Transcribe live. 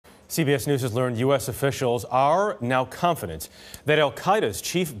CBS News has learned U.S. officials are now confident that al-Qaeda's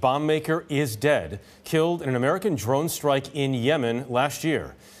chief bomb maker is dead, killed in an American drone strike in Yemen last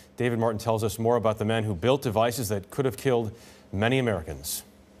year. David Martin tells us more about the man who built devices that could have killed many Americans.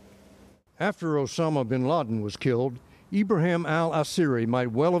 After Osama bin Laden was killed, Ibrahim al-Asiri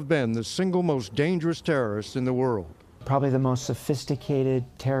might well have been the single most dangerous terrorist in the world. Probably the most sophisticated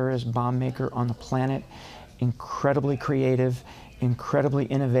terrorist bomb maker on the planet, incredibly creative, incredibly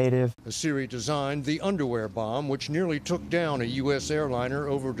innovative. Asiri designed the underwear bomb, which nearly took down a U.S. airliner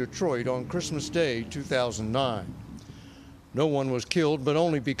over Detroit on Christmas Day 2009. No one was killed, but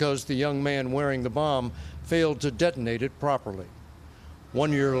only because the young man wearing the bomb failed to detonate it properly.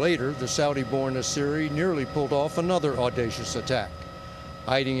 1 year later, the Saudi-born Asiri nearly pulled off another audacious attack,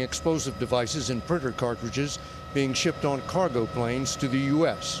 hiding explosive devices in printer cartridges being shipped on cargo planes to the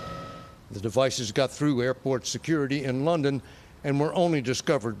U.S. The devices got through airport security in London and were only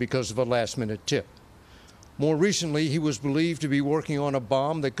discovered because of a last-minute tip. More recently, he was believed to be working on a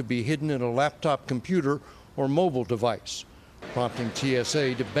bomb that could be hidden in a laptop computer or mobile device, prompting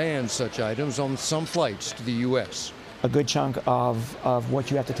TSA to ban such items on some flights to the U.S. A good chunk of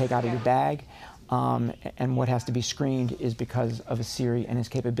what you have to take out of your bag and what has to be screened is because of Asiri and his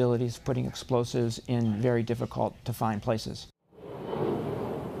capabilities of putting explosives in very difficult-to-find places.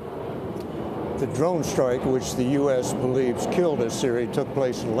 The drone strike, which the U.S. believes killed Asiri, took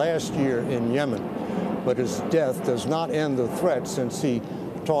place last year in Yemen. But his death does not end the threat since he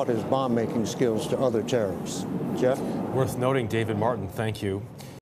taught his bomb-making skills to other terrorists. Jeff? Worth noting, David Martin, thank you.